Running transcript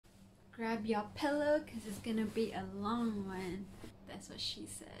Grab your pillow because it's gonna be a long one. That's what she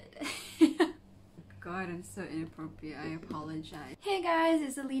said. God, I'm so inappropriate. I apologize. Hey guys,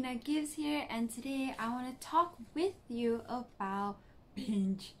 it's Elina Gives here, and today I want to talk with you about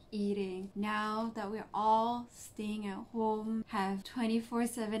binge eating. Now that we're all staying at home, have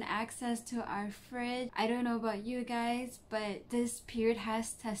 24/7 access to our fridge. I don't know about you guys, but this period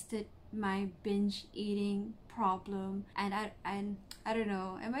has tested my binge eating problem, and I don't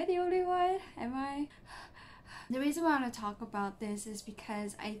know, am I the only one? Am I? The reason why I want to talk about this is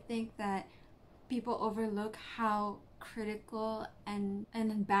because I think that people overlook how critical and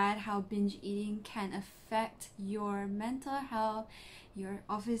bad how binge eating can affect your mental health,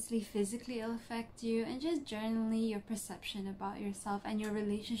 obviously physically it'll affect you, and just generally your perception about yourself and your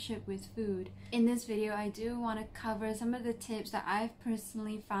relationship with food. In this video, I do want to cover some of the tips that I've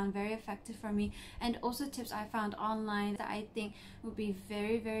personally found very effective for me, and also tips I found online that I think would be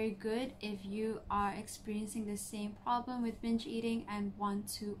very, very good if you are experiencing the same problem with binge eating and want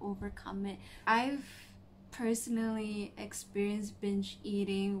to overcome it. I've personally experienced binge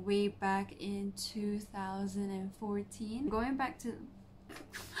eating way back in 2014. Going back to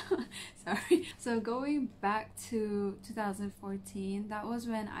going back to 2014, that was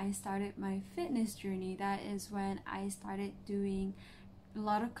when I started my fitness journey. That is when I started doing a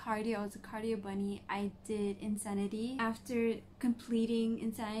lot of cardio. I was a cardio bunny. I did Insanity. After completing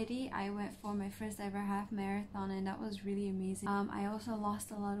Insanity, I went for my first ever half marathon, and that was really amazing. I also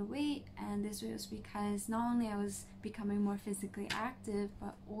lost a lot of weight, and this was because not only I was becoming more physically active,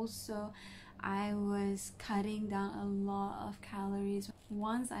 but also I was cutting down a lot of calories.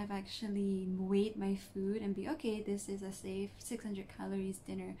 Once I've actually weighed my food and be okay, this is a safe 600 calories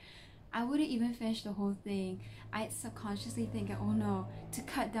dinner, I wouldn't even finish the whole thing. I'd subconsciously think, oh no, to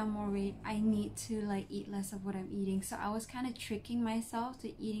cut down more weight, I need to like eat less of what I'm eating. So I was kind of tricking myself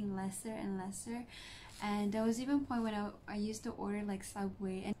to eating lesser and lesser. And there was even a point when I used to order like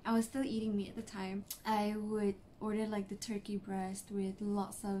Subway, and I was still eating meat at the time. I would order like the turkey breast with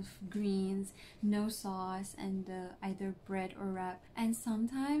lots of greens, no sauce, and either bread or wrap. And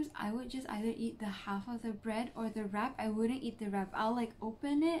sometimes I would just either eat the half of the bread or the wrap. I wouldn't eat the wrap. I'll like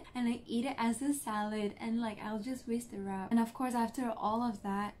open it and like eat it as a salad, and like I'll just waste the wrap. And of course, after all of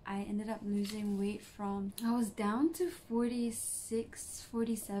that, I ended up losing weight from, I was down to 46,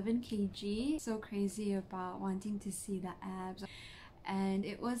 47 kg. So crazy about wanting to see the abs. And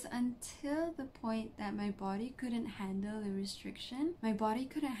it was until the point that my body couldn't handle the restriction. My body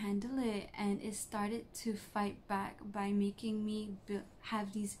couldn't handle it, and it started to fight back by making me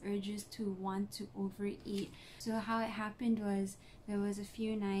have these urges to want to overeat. So how it happened was, there was a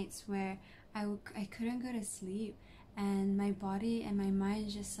few nights where I couldn't go to sleep, and my body and my mind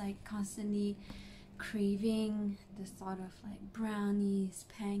just like constantly craving the thought of like brownies,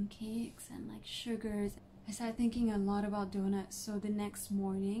 pancakes, and like sugars. I started thinking a lot about donuts. So the next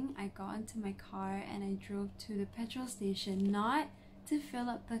morning, I got into my car and I drove to the petrol station, not to fill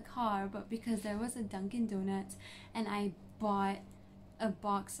up the car, but because there was a Dunkin' Donuts, and I bought a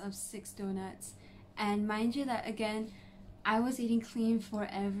box of 6 donuts. And mind you that again, I was eating clean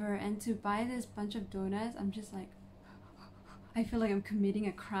forever, and to buy this bunch of donuts, I'm just like, I feel like I'm committing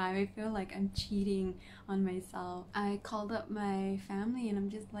a crime. I feel like I'm cheating on myself. I called up my family and I'm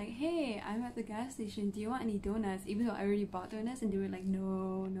just like, hey, I'm at the gas station. Do you want any donuts? Even though I already bought donuts, and they were like,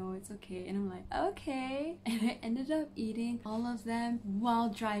 no, it's okay. And I'm like, okay. And I ended up eating all of them while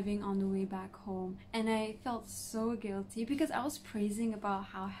driving on the way back home. And I felt so guilty because I was praising about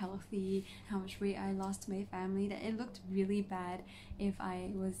how healthy, how much weight I lost to my family, that it looked really bad if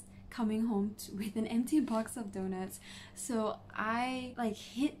I was coming home with an empty box of donuts. So I like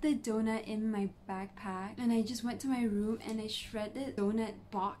hid the donut in my backpack, and I just went to my room and I shredded the donut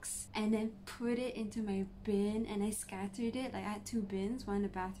box and then put it into my bin, and I scattered it. Like I had 2 bins, one in the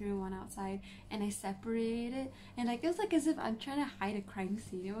bathroom, one outside, and I separated it, and like it was like as if I'm trying to hide a crime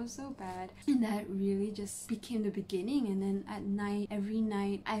scene. It was so bad, and that really just became the beginning. And then at night, every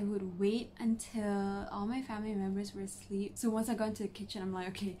night, I would wait until all my family members were asleep. So once I got into the kitchen, I'm like,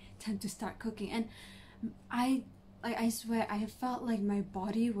 okay, time to start cooking. And I swear, I felt like my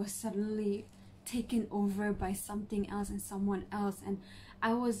body was suddenly taken over by something else and someone else, and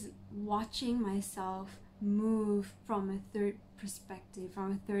I was watching myself move from a third perspective,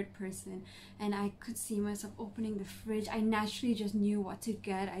 from a third person, and I could see myself opening the fridge. I naturally just knew what to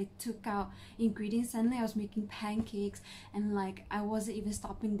get. I took out ingredients. Suddenly I was making pancakes, and like I wasn't even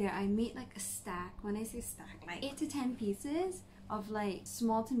stopping there. I made like a stack. When I say stack, like 8 to 10 pieces of like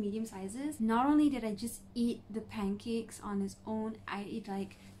small to medium sizes. Not only did I just eat the pancakes on its own, I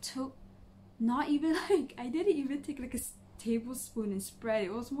like took, not even like, I didn't even take like a tablespoon and spread.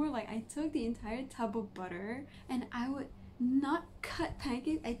 It was more like I took the entire tub of butter and I would not cut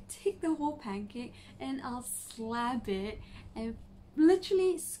pancakes. I take the whole pancake and I'll slab it and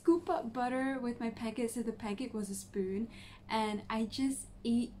literally scoop up butter with my pancake so the pancake was a spoon, and I just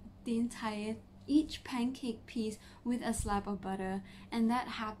ate each pancake piece with a slab of butter. And that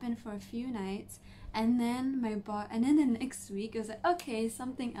happened for a few nights, and then the next week it was like, okay,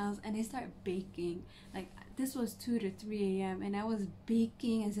 something else, and I started baking. Like, this was 2 to 3 a.m. and I was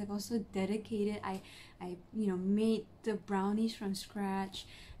baking as if I was so dedicated. I made the brownies from scratch,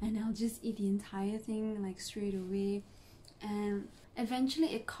 and I'll just eat the entire thing like straight away. And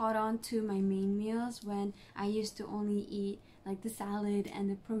eventually it caught on to my main meals when I used to only eat like the salad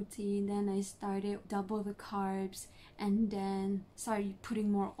and the protein. Then I started double the carbs, and then started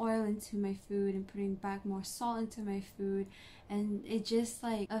putting more oil into my food and putting back more salt into my food, and it just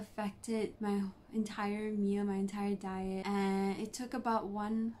like affected my entire meal, my entire diet. And it took about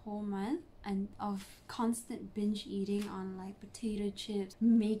 1 whole month and of constant binge eating on like potato chips,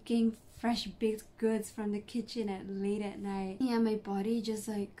 making fresh baked goods from the kitchen at late at night. Yeah, my body just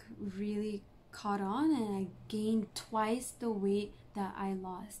like really caught on, and I gained twice the weight that I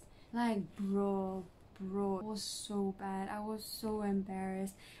lost. Like, bro, it was so bad. I was so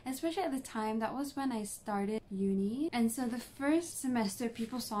embarrassed, especially at the time. That was when I started uni, and so the first semester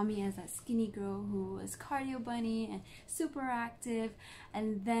people saw me as that skinny girl who was cardio bunny and super active,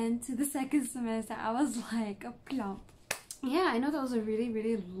 and then to the second semester I was like a plump. Yeah, I know that was a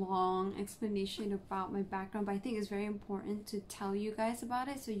really long explanation about my background, but I think it's very important to tell you guys about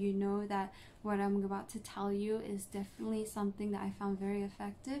it so you know that what I'm about to tell you is definitely something that I found very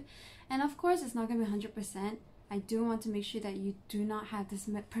effective. And of course, it's not going to be 100%. I do want to make sure that you do not have this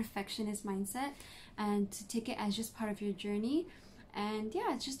perfectionist mindset, and to take it as just part of your journey. And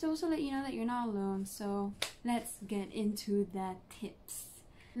yeah, just to also let you know that you're not alone. So let's get into the tips.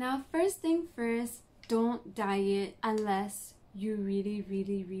 Now, first thing first, don't diet unless you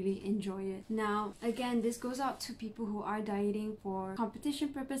really enjoy it. Now, again, this goes out to people who are dieting for competition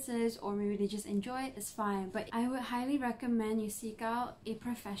purposes, or maybe they just enjoy it. It's fine, but I would highly recommend you seek out a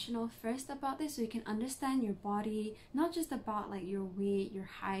professional first about this, so you can understand your body, not just about like your weight, your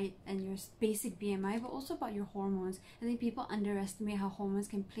height, and your basic BMI, but also about your hormones. I think people underestimate how hormones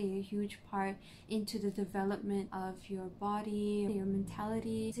can play a huge part into the development of your body, your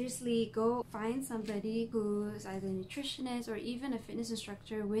mentality. Seriously, go find somebody who's either a nutritionist or even a fitness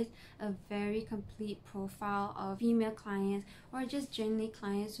instructor with a very complete profile of female clients, or just generally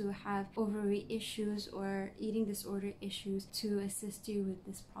clients who have overweight issues or eating disorder issues, to assist you with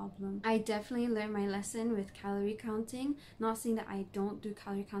this problem. I definitely learned my lesson with calorie counting. Not saying that I don't do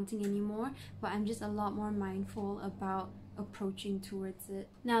calorie counting anymore, but I'm just a lot more mindful about approaching towards it.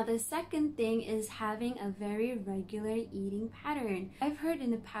 Now, the second thing is having a very regular eating pattern. I've heard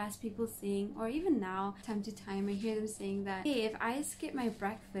in the past people saying, or even now, time to time, I hear them saying that, hey, if I skip my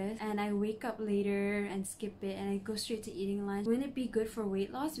breakfast and I wake up later and skip it and I go straight to eating lunch, wouldn't it be good for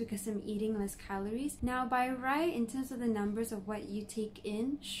weight loss because I'm eating less calories? Now, by right, in terms of the numbers of what you take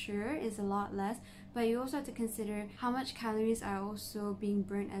in, sure, is a lot less, but you also have to consider how much calories are also being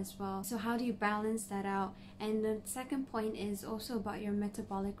burnt as well. So how do you balance that out? And the second point is also about your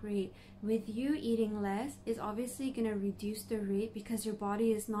metabolic rate. With you eating less, it's obviously going to reduce the rate because your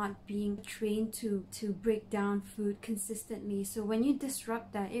body is not being trained to break down food consistently. So when you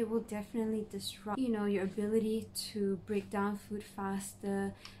disrupt that, it will definitely disrupt, your ability to break down food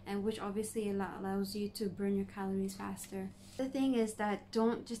faster, and which obviously allows you to burn your calories faster. The thing is that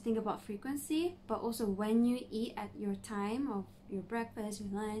don't just think about frequency, but also when you eat at your time of your breakfast,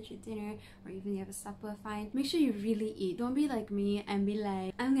 your lunch, your dinner, or even you have a supper, fine. Make sure you really eat. Don't be like me and be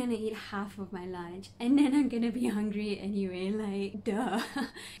like, I'm gonna eat half of my lunch and then I'm gonna be hungry anyway, like, duh.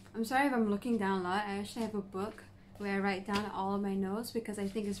 I'm sorry if I'm looking down a lot. I actually have a book where I write down all of my notes because I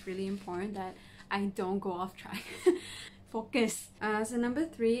think it's really important that I don't go off track. Focus. So number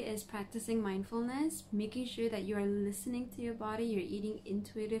 3 is practicing mindfulness, making sure that you are listening to your body, you're eating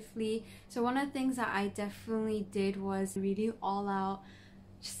intuitively. So one of the things that I definitely did was really all out,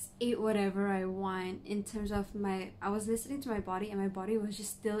 just ate whatever I want in terms of I was listening to my body, and my body was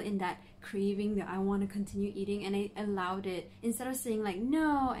just still in that craving that I want to continue eating, and I allowed it. Instead of saying like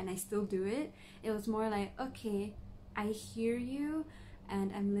no and I still do it, it was more like, okay, I hear you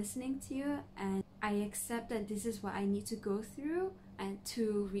and I'm listening to you, and I accept that this is what I need to go through and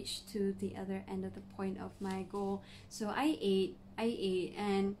to reach to the other end of the point of my goal. So I ate,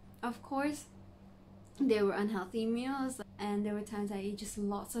 and of course there were unhealthy meals, and and there were times I ate just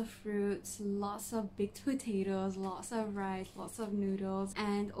lots of fruits, lots of baked potatoes, lots of rice, lots of noodles,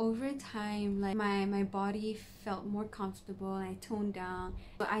 and over time, like my body felt more comfortable and I toned down.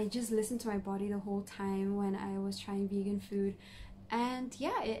 So I just listened to my body the whole time when I was trying vegan food, and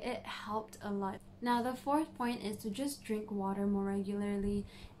yeah, it helped a lot. Now the fourth point is to just drink water more regularly.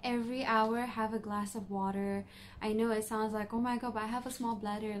 Every hour have a glass of water. I know it sounds like, oh my god, but I have a small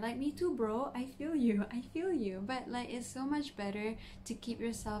bladder. Like, me too, bro. I feel you. But like, it's so much better to keep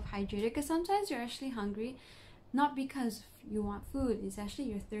yourself hydrated, because sometimes you're actually hungry not because you want food, it's actually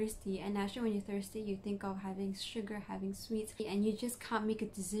you're thirsty, and naturally when you're thirsty you think of having sugar, having sweets, and you just can't make a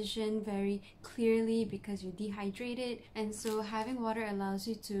decision very clearly because you're dehydrated. And so having water allows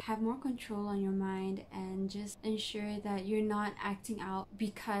you to have more control on your mind and just ensure that you're not acting out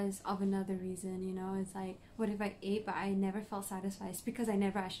because of another reason, you know. It's like, what if I ate but I never felt satisfied? It's because I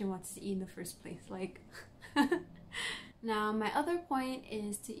never actually wanted to eat in the first place, like. Now my other point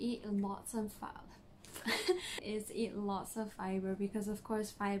is to eat lots of fiber, because of course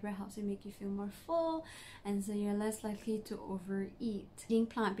fiber helps you make you feel more full, and so you're less likely to overeat. Eating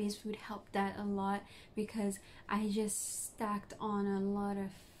plant-based food helped that a lot, because I just stacked on a lot of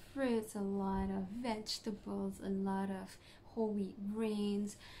fruits, a lot of vegetables, a lot of whole wheat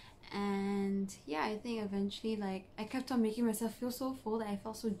grains, and yeah, I think eventually, like, I kept on making myself feel so full that I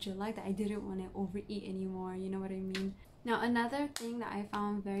felt so jet-lagged that I didn't want to overeat anymore, you know what I mean? Now another thing that I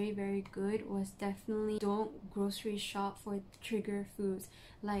found very good was definitely don't grocery shop for trigger foods.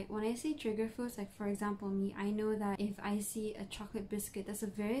 Like, when I say trigger foods, like for example me, I know that if I see a chocolate biscuit, that's a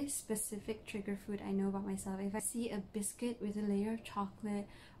very specific trigger food I know about myself. If I see a biscuit with a layer of chocolate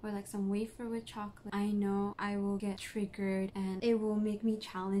or like some wafer with chocolate, I know I will get triggered and it will make me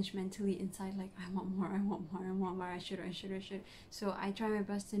challenge mentally inside, like, I want more, I should. So I try my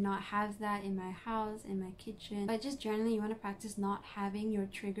best to not have that in my house, in my kitchen. But just generally, you want to practice not having your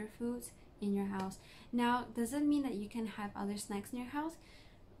trigger foods in your house. Now, does it mean that you can have other snacks in your house?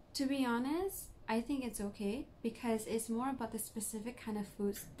 To be honest, I think it's okay, because it's more about the specific kind of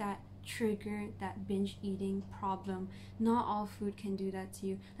foods that trigger that binge eating problem. Not all food can do that to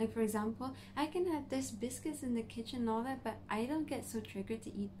you. Like, for example, I can have this biscuits in the kitchen and all that, but I don't get so triggered to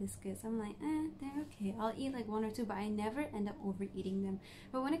eat biscuits. I'm like, they're okay, I'll eat like one or two, but I never end up overeating them.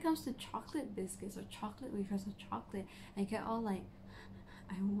 But when it comes to chocolate biscuits or chocolate wafers or chocolate, I get all like,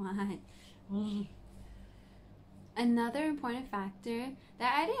 I want. Another important factor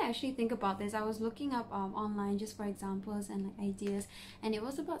that I didn't actually think about this, I was looking up online just for examples and like ideas, and it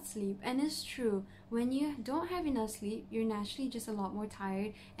was about sleep. And it's true, when you don't have enough sleep, you're naturally just a lot more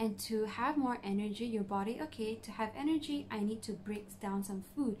tired, and to have more energy, your body, okay, to have energy, I need to break down some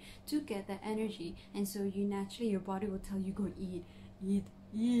food to get that energy, and so you naturally, your body will tell you, go eat.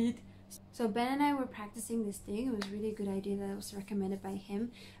 So Ben and I were practicing this thing. It was really a good idea that was recommended by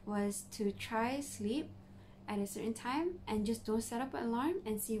him, was to try sleep at a certain time and just don't set up an alarm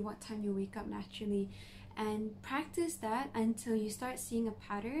and see what time you wake up naturally, and practice that until you start seeing a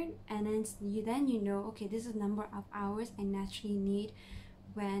pattern, and then you know, okay, this is the number of hours I naturally need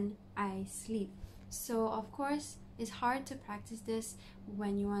when I sleep. So of course it's hard to practice this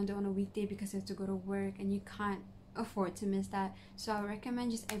when you want to do it on a weekday because you have to go to work and you can't afford to miss that. So I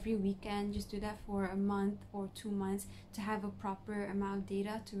recommend just every weekend, just do that for a month or 2 months to have a proper amount of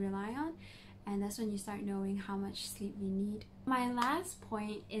data to rely on, and that's when you start knowing how much sleep you need. My last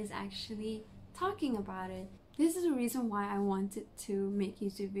point is actually talking about it. This is the reason why I wanted to make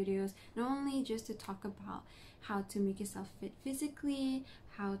YouTube videos, not only just to talk about how to make yourself fit physically,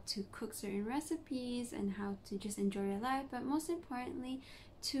 how to cook certain recipes, and how to just enjoy your life, but most importantly,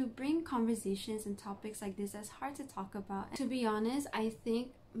 to bring conversations and topics like this that's hard to talk about. And to be honest, I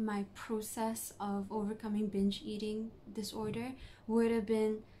think my process of overcoming binge eating disorder would have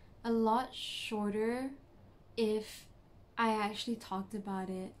been a lot shorter if I actually talked about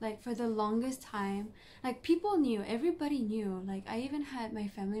it. Like, for the longest time, like, people knew, everybody knew. Like, I even had my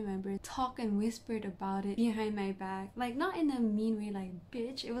family members talk and whispered about it behind my back. Like, not in a mean way, like,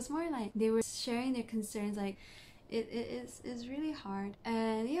 bitch. It was more like they were sharing their concerns, like, it's really hard.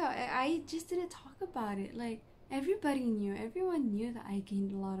 And yeah, I just didn't talk about it. Like, everybody knew, everyone knew that I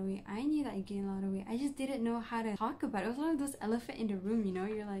gained a lot of weight. I knew that I gained a lot of weight. I just didn't know how to talk about it. It was one of those elephant in the room, you know?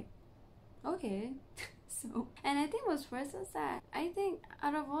 You're like, okay. So, and I think what's worse is that I think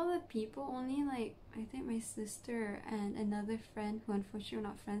out of all the people, only like, I think my sister and another friend, who unfortunately we're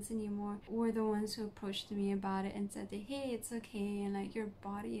not friends anymore, were the ones who approached me about it and said that, hey, it's okay, and like, your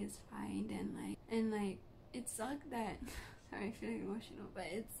body is fine, and like it sucked that sorry, I'm feeling emotional, but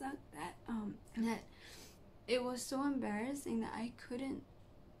it sucked that that it was so embarrassing that I couldn't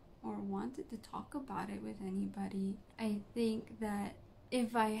or wanted to talk about it with anybody. I think that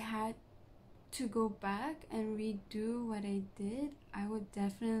if I had to go back and redo what I did, I would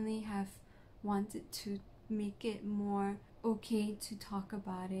definitely have wanted to make it more okay to talk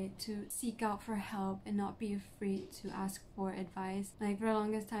about it, to seek out for help and not be afraid to ask for advice. Like for the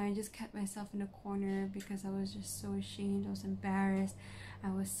longest time I just kept myself in a corner because I was just so ashamed, I was embarrassed, I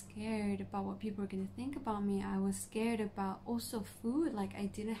was scared about what people were gonna think about me. I was scared about also food. Like I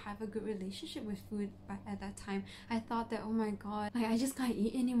didn't have a good relationship with food at that time. I thought that, oh my god, like I just can't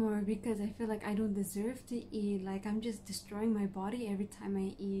eat anymore because I feel like I don't deserve to eat, like I'm just destroying my body every time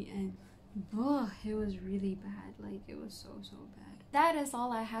I eat. And it was really bad. Like it was so bad. That is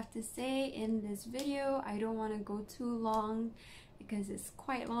all I have to say in this video. I don't want to go too long because it's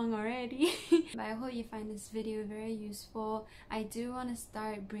quite long already. But I hope you find this video very useful. I do want to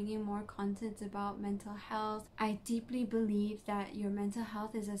start bringing more content about mental health. I deeply believe that your mental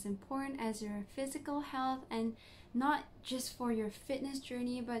health is as important as your physical health, and not just for your fitness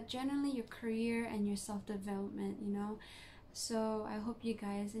journey but generally your career and your self-development, you know. So I hope you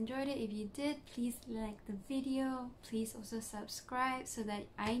guys enjoyed it. If you did, please like the video. Please also subscribe so that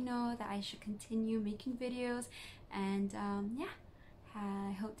I know that I should continue making videos. And yeah,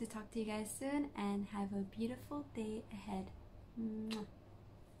 I hope to talk to you guys soon and have a beautiful day ahead. Mwah.